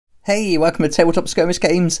Hey, welcome to Tabletop Skirmish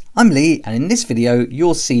Games. I'm Lee, and in this video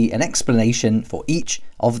you'll see an explanation for each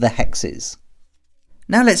of the hexes.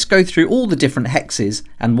 Now let's go through all the different hexes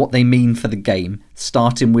and what they mean for the game,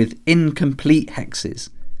 starting with incomplete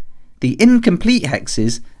hexes. The incomplete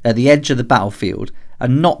hexes at the edge of the battlefield are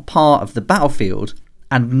not part of the battlefield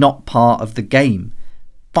and not part of the game.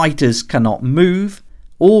 Fighters cannot move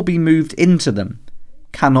or be moved into them,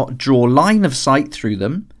 cannot draw line of sight through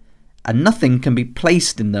them, and nothing can be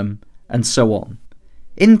placed in them, and so on.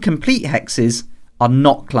 Incomplete hexes are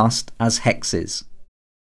not classed as hexes.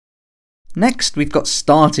 Next, we've got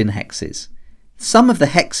starting hexes. Some of the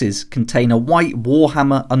hexes contain a white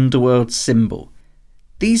Warhammer Underworlds symbol.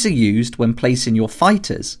 These are used when placing your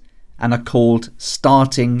fighters and are called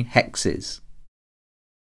starting hexes.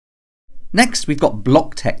 Next, we've got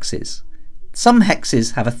blocked hexes. Some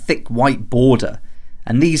hexes have a thick white border,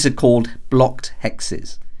 and these are called blocked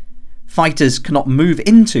hexes. Fighters cannot move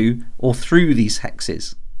into or through these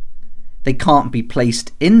hexes. They can't be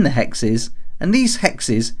placed in the hexes, and these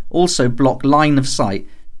hexes also block line of sight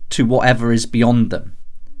to whatever is beyond them.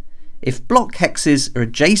 If block hexes are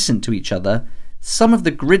adjacent to each other, some of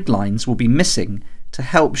the grid lines will be missing to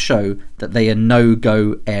help show that they are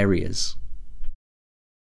no-go areas.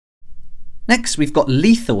 Next, we've got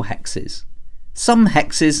lethal hexes. Some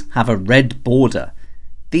hexes have a red border.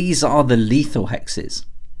 These are the lethal hexes.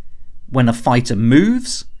 When a fighter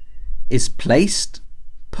moves, is placed,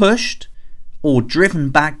 pushed, or driven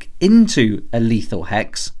back into a lethal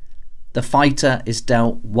hex, the fighter is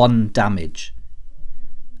dealt 1 damage.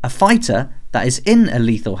 A fighter that is in a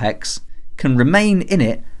lethal hex can remain in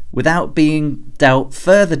it without being dealt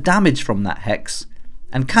further damage from that hex,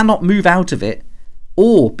 and cannot move out of it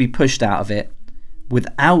or be pushed out of it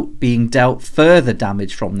without being dealt further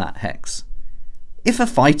damage from that hex. If a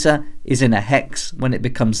fighter is in a hex when it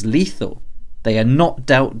becomes lethal, they are not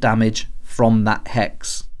dealt damage from that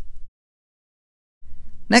hex.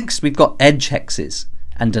 Next, we've got edge hexes,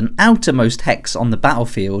 and an outermost hex on the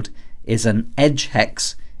battlefield is an edge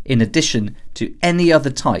hex in addition to any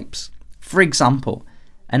other types. For example,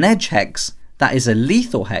 an edge hex that is a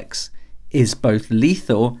lethal hex is both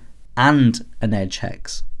lethal and an edge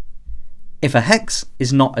hex. If a hex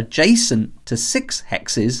is not adjacent to 6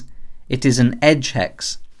 hexes, it is an edge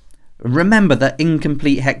hex. Remember that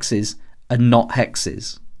incomplete hexes are not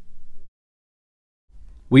hexes.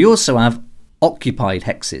 We also have occupied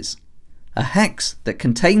hexes. A hex that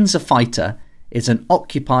contains a fighter is an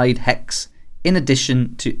occupied hex in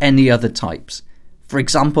addition to any other types. For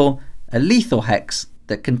example, a lethal hex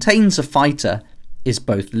that contains a fighter is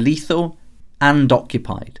both lethal and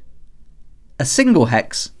occupied. A single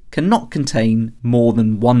hex cannot contain more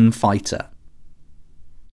than 1 fighter.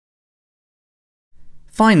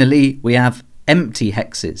 Finally, we have empty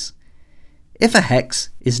hexes. If a hex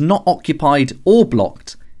is not occupied or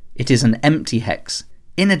blocked, it is an empty hex,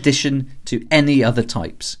 in addition to any other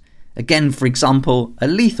types. Again, for example, a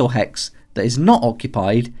lethal hex that is not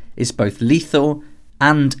occupied is both lethal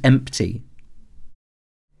and empty.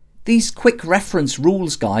 These quick reference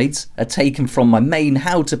rules guides are taken from my main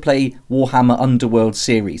How to Play Warhammer Underworlds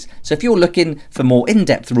series. So if you're looking for more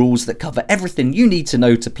in-depth rules that cover everything you need to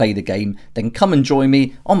know to play the game, then come and join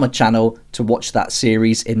me on my channel to watch that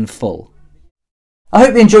series in full. I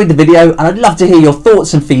hope you enjoyed the video, and I'd love to hear your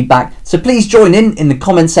thoughts and feedback, so please join in the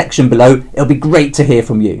comment section below. It'll be great to hear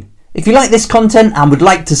from you. If you like this content and would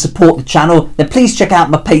like to support the channel, then please check out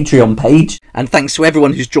my Patreon page. And thanks to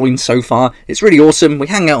everyone who's joined so far. It's really awesome. We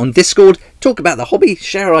hang out on Discord, talk about the hobby,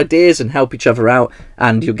 share ideas and help each other out,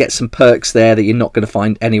 and you'll get some perks there that you're not going to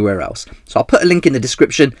find anywhere else. So I'll put a link in the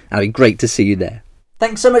description, and it'll be great to see you there.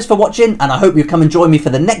 Thanks so much for watching, and I hope you'll come and join me for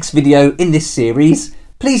the next video in this series.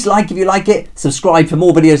 Please like if you like it, subscribe for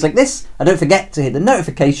more videos like this, and don't forget to hit the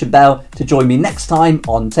notification bell to join me next time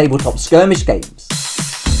on Tabletop Skirmish Games.